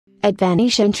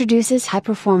Advantech introduces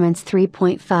high-performance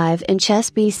 3.5-inch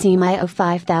SBC MIO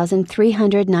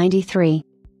 5393.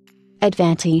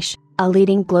 Advantech, a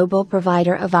leading global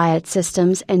provider of IoT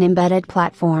systems and embedded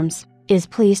platforms, is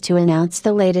pleased to announce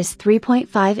the latest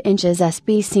 3.5 inches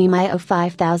SBC MIO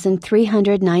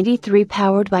 5393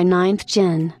 powered by 9th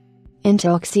Gen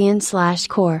Intel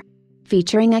Xeon/Core.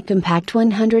 Featuring a compact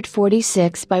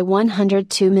 146 by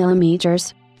 102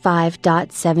 mm,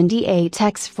 5.78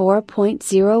 x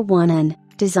 4.01 in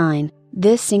design,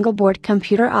 this single-board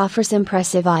computer offers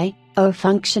impressive I/O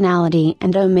functionality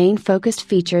and domain-focused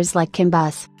features like CAN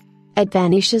bus.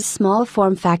 Advantech's small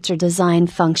form factor design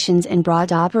functions in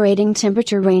broad operating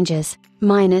temperature ranges,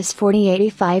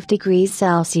 -4085 degrees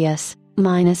Celsius,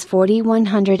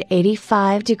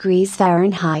 -4185 degrees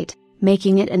Fahrenheit,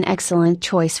 making it an excellent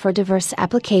choice for diverse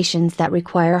applications that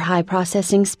require high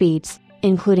processing speeds,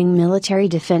 including military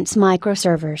defense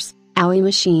microservers, AI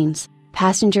machines,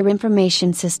 passenger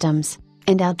information systems,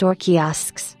 and outdoor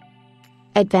kiosks.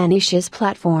 Advantech's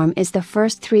platform is the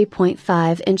first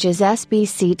 3.5 inches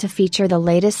SBC to feature the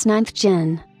latest 9th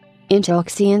Gen Intel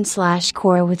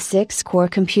Xeon/Core with 6-core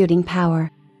computing power.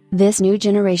 This new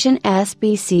generation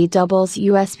SBC doubles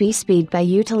USB speed by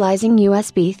utilizing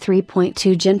USB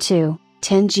 3.2 Gen 2,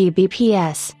 10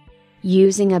 Gbps.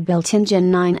 Using a built-in Gen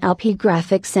 9 LP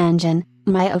graphics engine,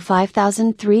 MIO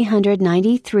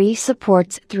 5393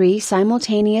 supports 3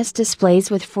 simultaneous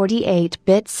displays with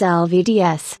 48-bit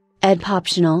LVDS,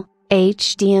 EDP-optional,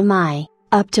 HDMI,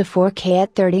 up to 4K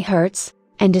at 30 Hz,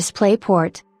 and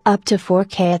DisplayPort, up to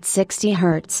 4K at 60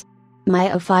 Hz.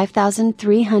 MIO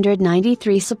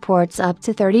 5393 supports up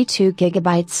to 32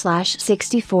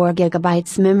 GB/64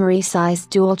 GB memory-sized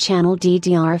dual-channel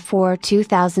DDR4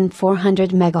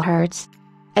 2400 MHz.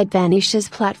 Advantech's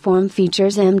platform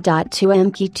features M.2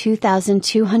 MKey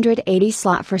 2280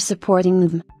 slot for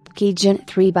supporting MKey Gen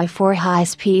 3x4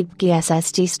 high-speed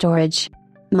SSD storage.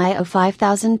 MIO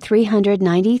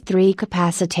 5393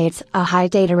 capacitates a high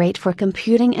data rate for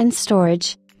computing and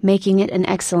storage, making it an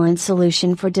excellent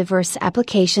solution for diverse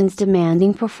applications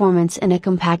demanding performance in a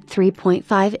compact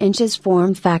 3.5 inches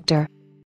form factor.